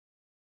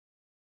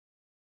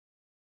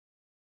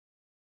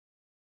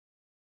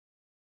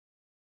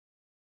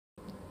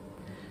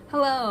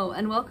Hello,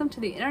 and welcome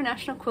to the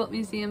International Quilt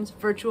Museum's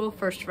virtual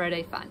First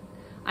Friday Fun.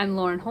 I'm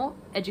Lauren Holt,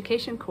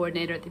 Education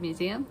Coordinator at the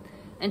museum,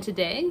 and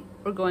today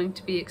we're going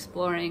to be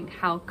exploring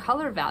how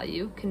color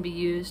value can be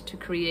used to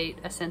create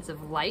a sense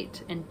of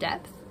light and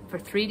depth for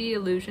 3D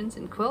illusions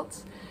in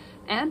quilts,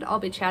 and I'll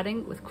be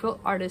chatting with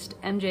quilt artist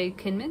MJ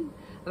Kinman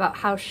about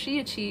how she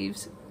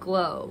achieves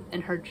glow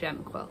in her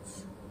gem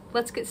quilts.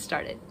 Let's get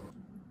started.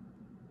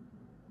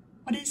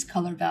 What is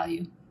color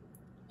value?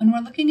 When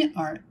we're looking at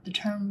art, the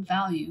term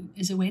value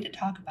is a way to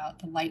talk about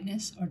the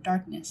lightness or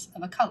darkness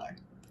of a color.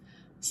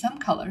 Some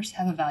colors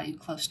have a value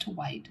close to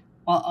white,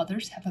 while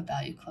others have a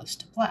value close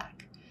to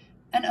black,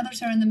 and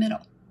others are in the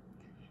middle.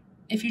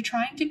 If you're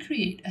trying to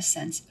create a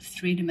sense of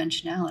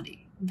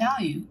three-dimensionality,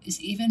 value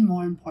is even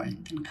more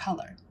important than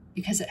color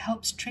because it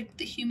helps trick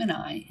the human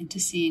eye into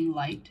seeing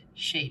light,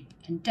 shape,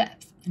 and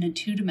depth in a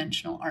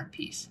two-dimensional art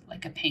piece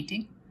like a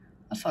painting,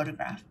 a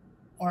photograph,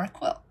 or a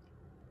quilt.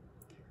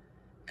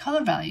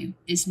 Color value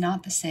is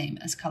not the same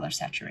as color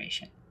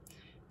saturation.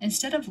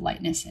 Instead of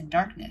lightness and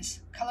darkness,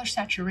 color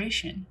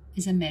saturation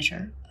is a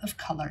measure of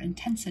color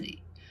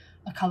intensity.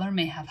 A color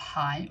may have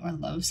high or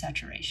low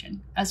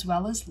saturation, as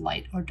well as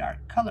light or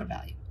dark color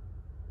value.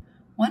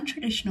 One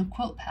traditional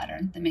quilt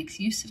pattern that makes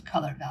use of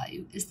color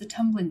value is the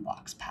tumbling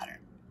blocks pattern.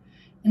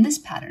 In this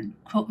pattern,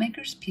 quilt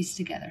makers piece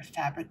together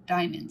fabric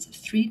diamonds of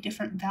 3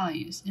 different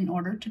values in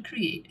order to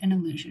create an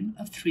illusion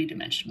of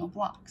 3-dimensional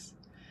blocks.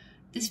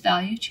 This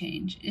value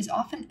change is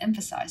often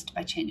emphasized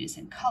by changes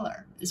in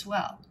color as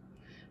well,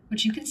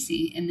 which you can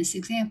see in this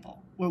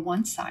example, where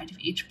one side of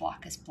each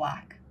block is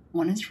black,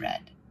 one is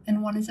red,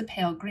 and one is a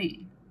pale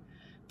green.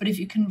 But if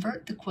you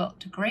convert the quilt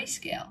to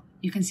grayscale,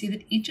 you can see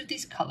that each of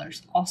these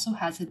colors also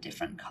has a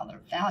different color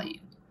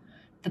value.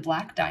 The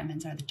black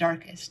diamonds are the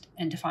darkest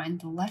and define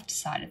the left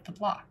side of the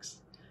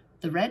blocks.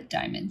 The red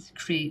diamonds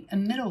create a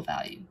middle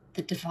value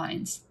that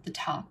defines the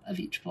top of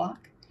each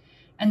block.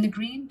 And the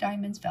green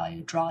diamond's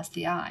value draws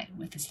the eye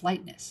with its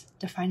lightness,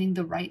 defining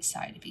the right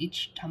side of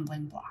each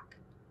tumbling block.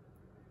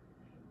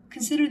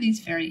 Consider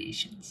these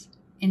variations.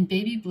 In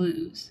Baby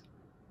Blues,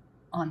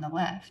 on the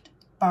left,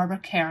 Barbara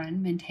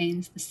Karen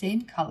maintains the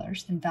same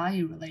colors and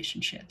value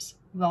relationships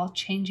while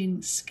changing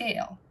the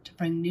scale to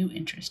bring new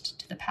interest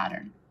to the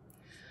pattern.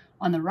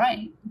 On the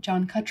right,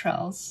 John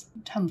Cottrell's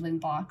tumbling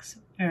blocks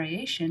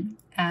variation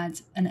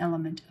adds an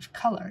element of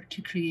color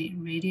to create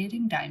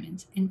radiating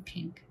diamonds in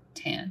pink,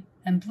 tan,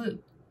 and blue.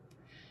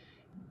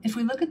 If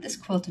we look at this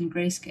quilt in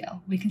grayscale,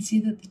 we can see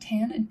that the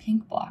tan and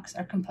pink blocks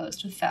are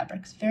composed of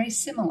fabrics very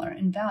similar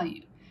in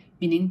value,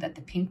 meaning that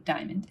the pink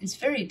diamond is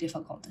very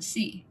difficult to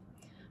see.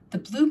 The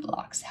blue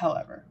blocks,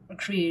 however, were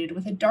created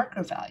with a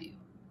darker value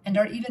and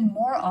are even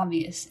more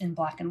obvious in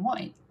black and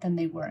white than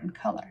they were in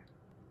color.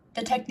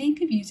 The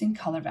technique of using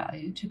color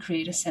value to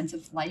create a sense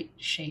of light,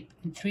 shape,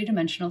 and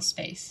 3-dimensional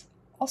space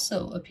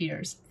also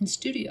appears in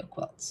studio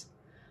quilts.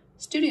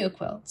 Studio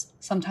quilts,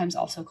 sometimes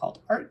also called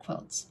art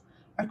quilts,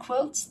 are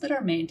quilts that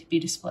are made to be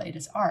displayed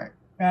as art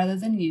rather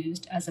than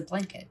used as a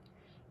blanket,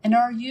 and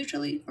are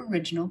usually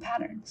original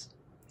patterns.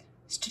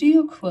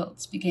 Studio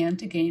quilts began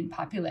to gain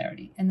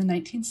popularity in the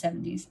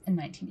 1970s and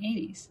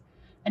 1980s,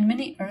 and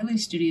many early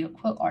studio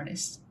quilt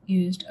artists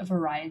used a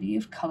variety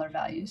of color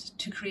values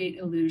to create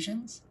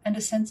illusions and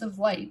a sense of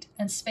light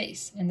and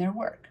space in their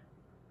work.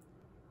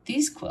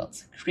 These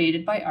quilts,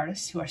 created by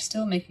artists who are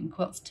still making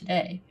quilts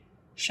today,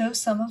 show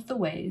some of the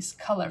ways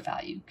color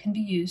value can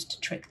be used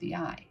to trick the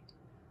eye.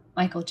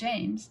 Michael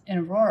James, in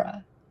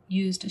Aurora,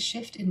 used a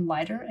shift in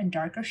lighter and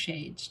darker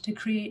shades to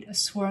create a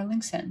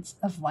swirling sense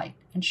of light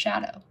and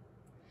shadow.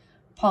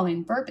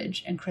 Pauline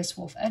Burbage and Chris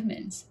Wolfe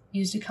Edmonds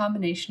used a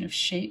combination of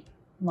shape,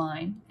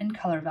 line, and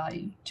color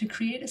value to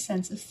create a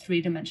sense of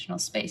 3-dimensional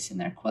space in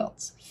their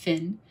quilts,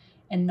 Finn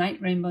and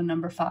Night Rainbow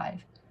No.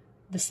 5,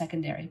 the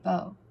secondary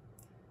bow.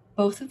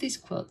 Both of these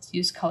quilts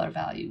use color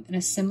value in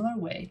a similar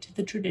way to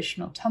the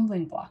traditional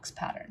tumbling blocks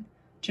pattern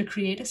to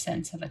create a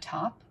sense of a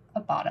top, a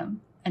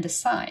bottom, and a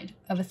side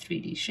of a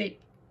 3D shape.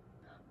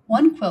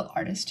 One quilt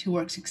artist who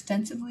works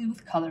extensively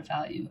with color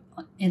value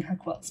in her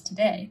quilts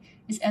today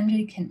is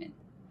MJ Kinman.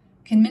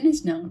 Kinman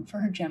is known for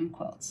her gem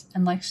quilts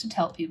and likes to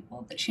tell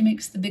people that she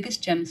makes the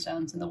biggest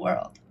gemstones in the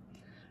world.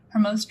 Her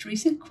most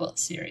recent quilt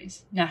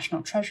series,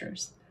 National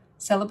Treasures,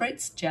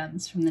 celebrates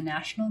gems from the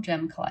National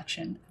Gem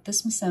Collection at the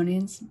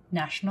Smithsonian's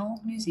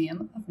National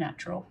Museum of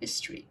Natural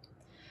History.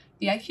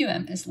 The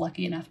IQM is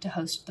lucky enough to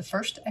host the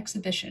first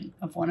exhibition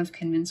of one of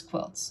Kinman's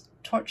quilts,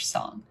 Torch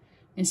Song,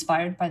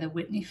 inspired by the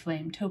Whitney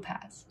Flame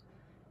topaz.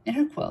 In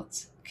her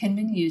quilts,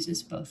 Kinman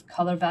uses both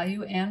color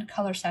value and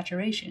color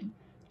saturation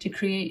to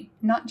create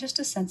not just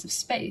a sense of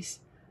space,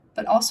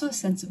 but also a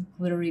sense of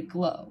glittery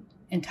glow,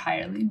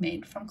 entirely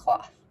made from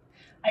cloth.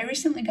 I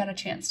recently got a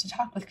chance to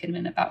talk with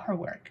Kinman about her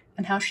work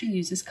and how she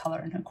uses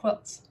color in her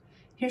quilts.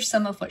 Here's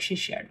some of what she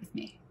shared with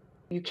me.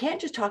 You can't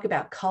just talk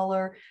about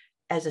color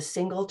as a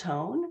single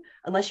tone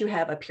unless you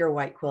have a pure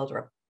white quilt or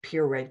a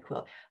pure red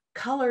quilt.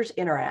 Colors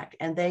interact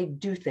and they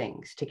do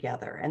things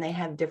together and they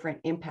have different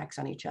impacts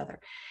on each other.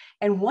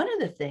 And one of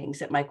the things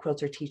that my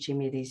quilts are teaching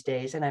me these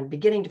days, and I'm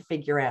beginning to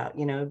figure out,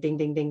 ding,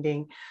 ding, ding,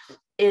 ding,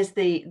 is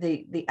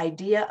the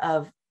idea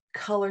of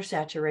color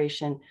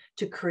saturation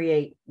to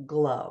create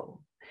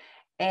glow.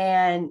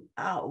 And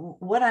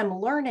what I'm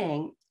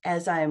learning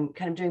as I'm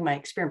kind of doing my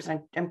experiments,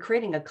 I'm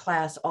creating a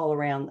class all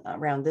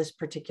around this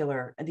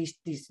particular,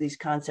 these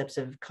concepts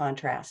of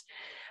contrast,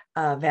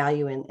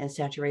 value, and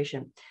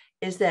saturation,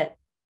 is that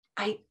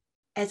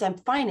as I'm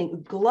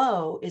finding,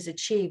 glow is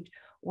achieved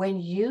when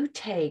you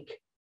take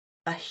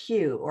a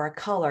hue or a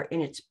color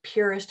in its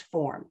purest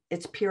form,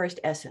 its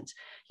purest essence,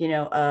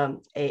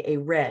 a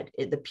red,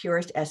 the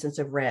purest essence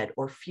of red,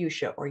 or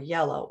fuchsia, or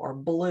yellow, or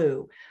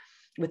blue,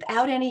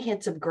 without any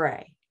hints of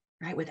gray,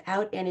 right?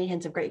 Without any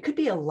hints of gray. It could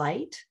be a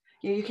light.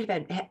 You could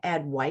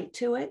add white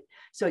to it,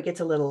 so it gets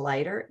a little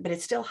lighter, but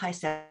it's still high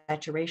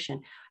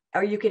saturation.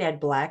 Or you could add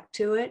black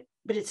to it,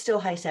 but it's still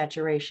high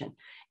saturation.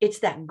 It's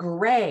that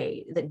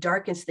gray that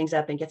darkens things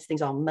up and gets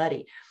things all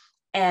muddy.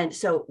 And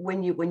so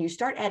when you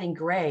start adding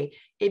gray,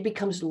 it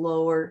becomes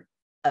lower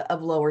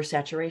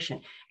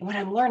saturation. And what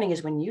I'm learning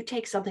is when you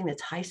take something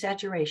that's high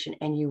saturation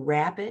and you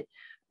wrap it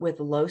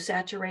with low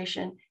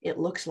saturation, it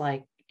looks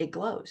like it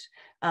glows.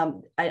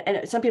 And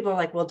some people are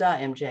like, well, duh,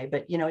 MJ,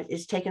 but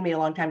it's taken me a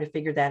long time to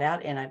figure that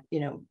out. And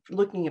I'm,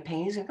 looking at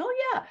paintings and oh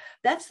yeah,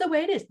 that's the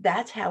way it is.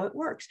 That's how it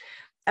works.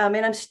 And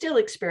I'm still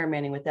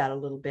experimenting with that a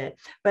little bit,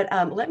 but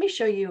let me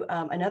show you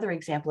another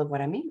example of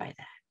what I mean by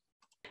that.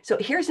 So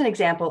here's an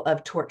example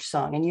of torch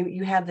song, and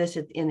you have this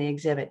in the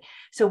exhibit.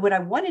 So what I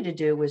wanted to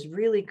do was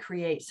really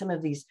create some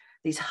of these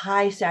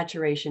high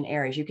saturation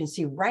areas. You can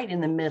see right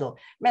in the middle,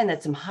 man,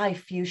 that's some high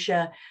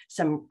fuchsia,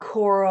 some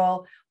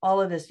coral,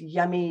 all of this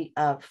yummy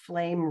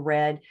flame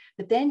red,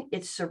 but then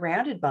it's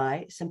surrounded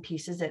by some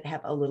pieces that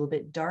have a little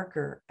bit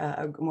darker,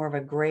 more of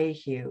a gray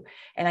hue.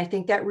 And I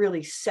think that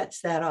really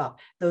sets that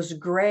off. Those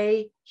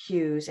gray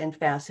hues and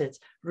facets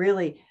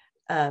really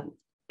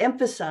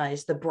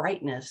emphasize the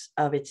brightness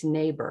of its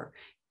neighbor.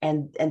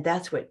 And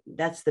that's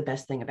the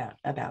best thing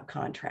about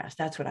contrast.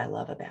 That's what I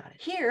love about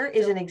it. Here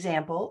is an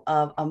example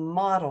of a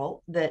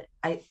model that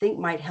I think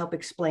might help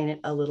explain it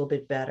a little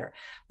bit better.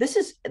 This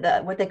is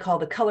what they call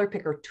the color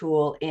picker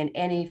tool in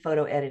any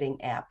photo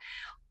editing app.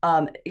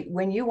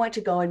 When you want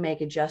to go and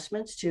make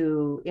adjustments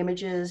to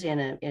images in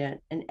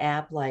an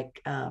app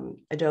like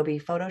Adobe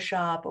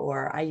Photoshop,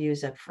 or I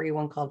use a free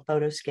one called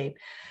Photoscape,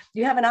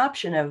 you have an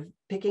option of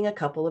picking a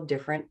couple of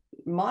different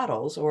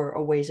models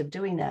or ways of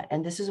doing that.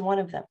 And this is one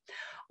of them.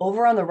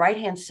 Over on the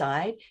right-hand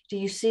side, do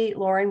you see,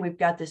 Lauren, we've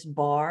got this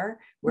bar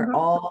where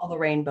all the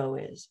rainbow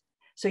is.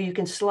 So you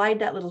can slide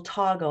that little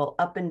toggle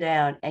up and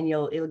down, and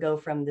it'll go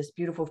from this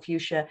beautiful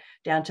fuchsia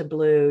down to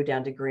blue,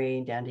 down to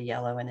green, down to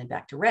yellow, and then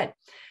back to red.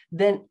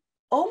 Then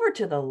over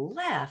to the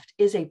left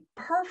is a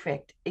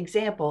perfect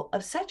example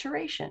of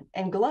saturation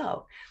and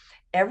glow.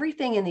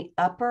 Everything in the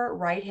upper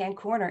right-hand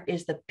corner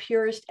is the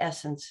purest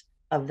essence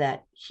of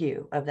that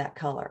hue, of that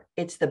color.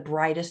 It's the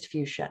brightest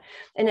fuchsia.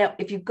 And now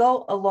if you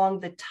go along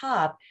the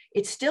top,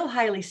 it's still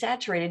highly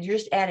saturated. You're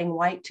just adding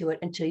white to it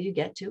until you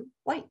get to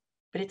white,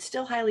 but it's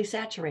still highly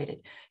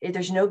saturated.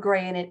 There's no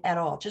gray in it at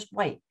all, just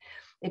white.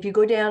 If you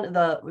go down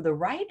the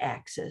right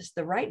axis,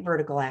 the right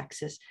vertical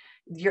axis,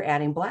 you're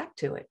adding black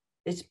to it.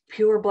 It's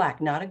pure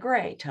black, not a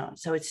gray tone.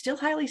 So it's still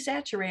highly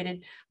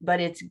saturated, but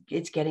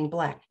it's getting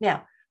black.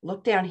 Now,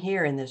 look down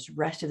here in this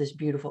rest of this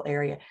beautiful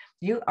area.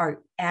 You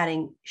are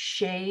adding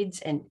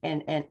shades and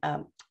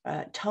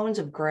tones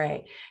of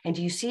gray. And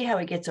do you see how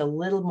it gets a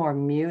little more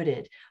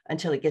muted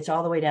until it gets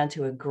all the way down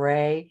to a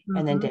gray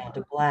and then down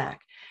to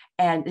black?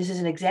 And this is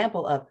an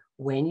example of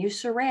when you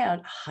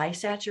surround high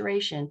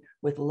saturation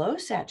with low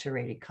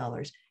saturated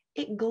colors,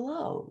 it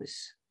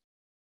glows.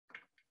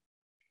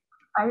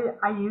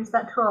 I use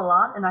that tool a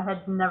lot, and I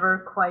had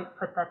never quite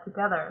put that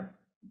together.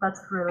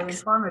 That's really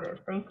informative.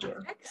 Thank you.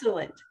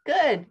 Excellent.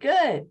 Good,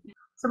 good.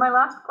 So my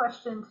last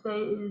question today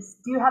is,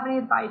 do you have any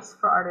advice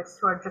for artists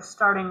who are just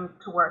starting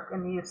to work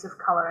in the use of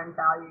color and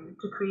value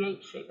to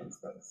create shape and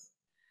space?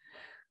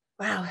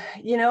 Wow.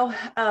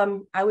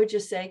 I would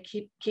just say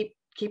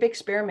keep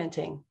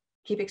experimenting.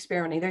 Keep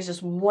experimenting. There's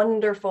this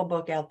wonderful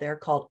book out there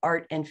called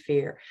Art and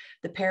Fear,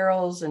 The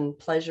Perils and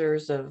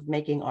Pleasures of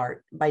Making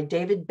Art by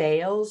David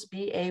Bayles,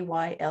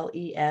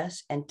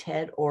 Bayles, and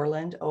Ted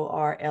Orland,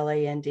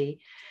 Orland.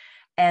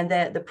 And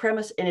that the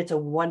premise, and it's a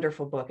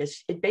wonderful book.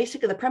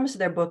 Basically the premise of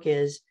their book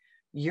is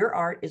your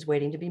art is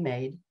waiting to be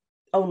made.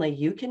 Only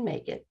you can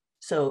make it.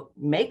 So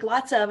make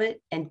lots of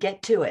it and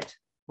get to it,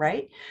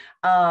 right?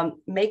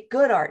 Make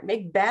good art,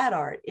 make bad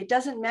art. It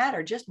doesn't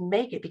matter. Just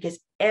make it, because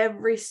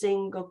every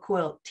single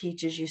quilt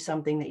teaches you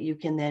something that you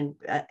can then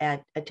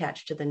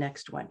attach to the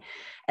next one.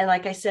 And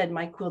like I said,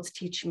 my quilts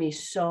teach me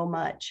so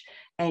much,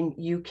 and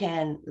you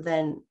can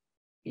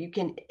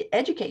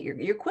educate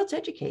your quilts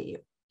educate you.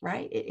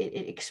 Right?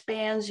 It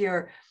expands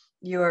your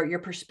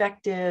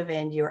perspective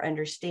and your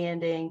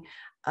understanding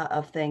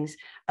of things.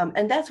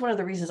 And that's one of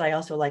the reasons I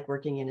also like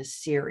working in a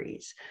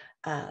series.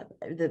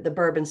 The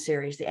Bourbon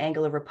series, the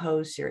Angle of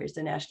Repose series,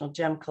 the National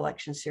Gem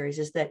Collection series,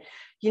 is that,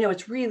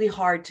 it's really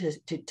hard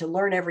to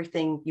learn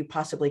everything you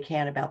possibly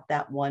can about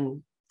that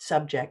one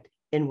subject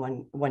in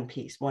one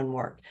piece, one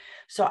work.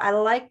 So I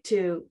like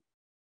to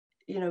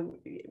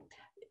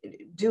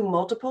do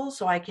multiple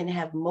so I can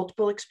have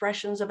multiple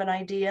expressions of an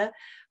idea,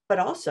 but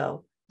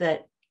also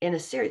that in a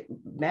series,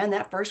 man,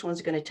 that first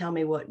one's going to tell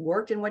me what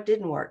worked and what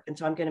didn't work. And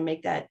so I'm going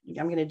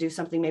to do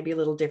something maybe a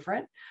little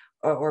different,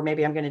 or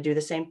maybe I'm going to do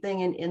the same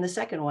thing in the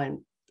second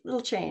one,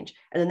 little change.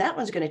 And then that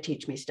one's going to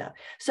teach me stuff.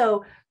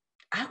 So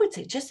I would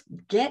say just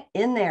get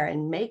in there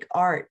and make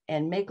art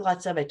and make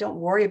lots of it. Don't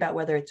worry about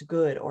whether it's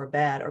good or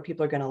bad or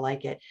people are going to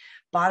like it.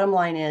 Bottom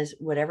line is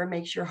whatever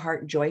makes your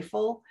heart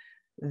joyful,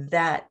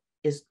 that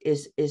is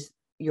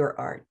your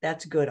art.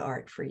 That's good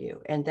art for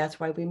you. And that's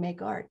why we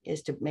make art,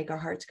 is to make our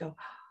hearts go,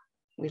 oh,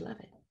 we love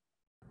it.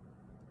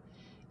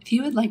 If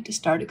you would like to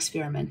start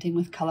experimenting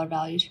with color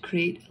value to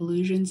create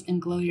illusions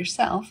and glow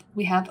yourself,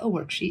 we have a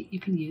worksheet you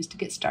can use to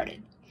get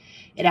started.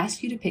 It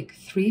asks you to pick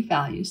 3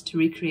 values to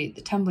recreate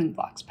the tumbling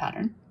blocks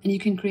pattern, and you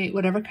can create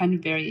whatever kind of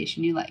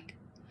variation you like.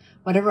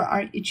 Whatever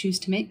art you choose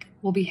to make,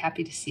 we'll be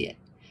happy to see it.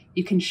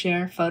 You can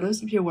share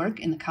photos of your work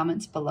in the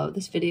comments below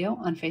this video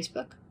on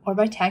Facebook, or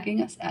by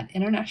tagging us at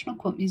International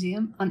Quilt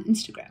Museum on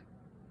Instagram.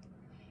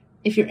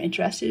 If you're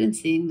interested in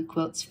seeing the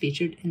quilts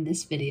featured in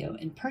this video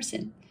in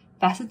person,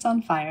 Facets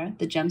on Fire,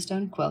 the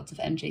gemstone quilts of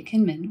MJ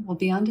Kinman, will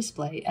be on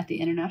display at the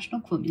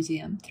International Quilt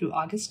Museum through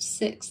August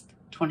 6th,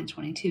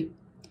 2022.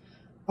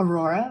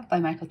 Aurora by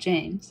Michael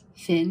James,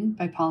 Finn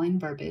by Pauline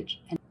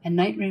Burbage, and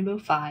Night Rainbow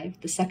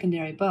 5, the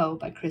secondary bow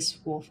by Chris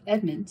Wolfe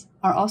Edmonds,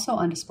 are also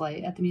on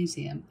display at the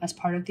museum as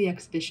part of the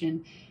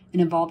exhibition An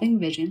Evolving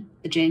Vision,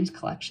 the James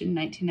Collection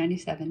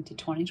 1997 to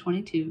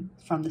 2022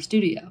 from the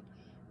studio,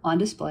 on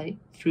display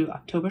through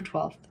October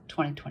 12th,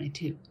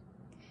 2022.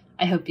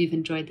 I hope you've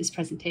enjoyed this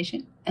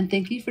presentation, and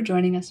thank you for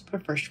joining us for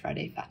First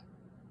Friday Fun.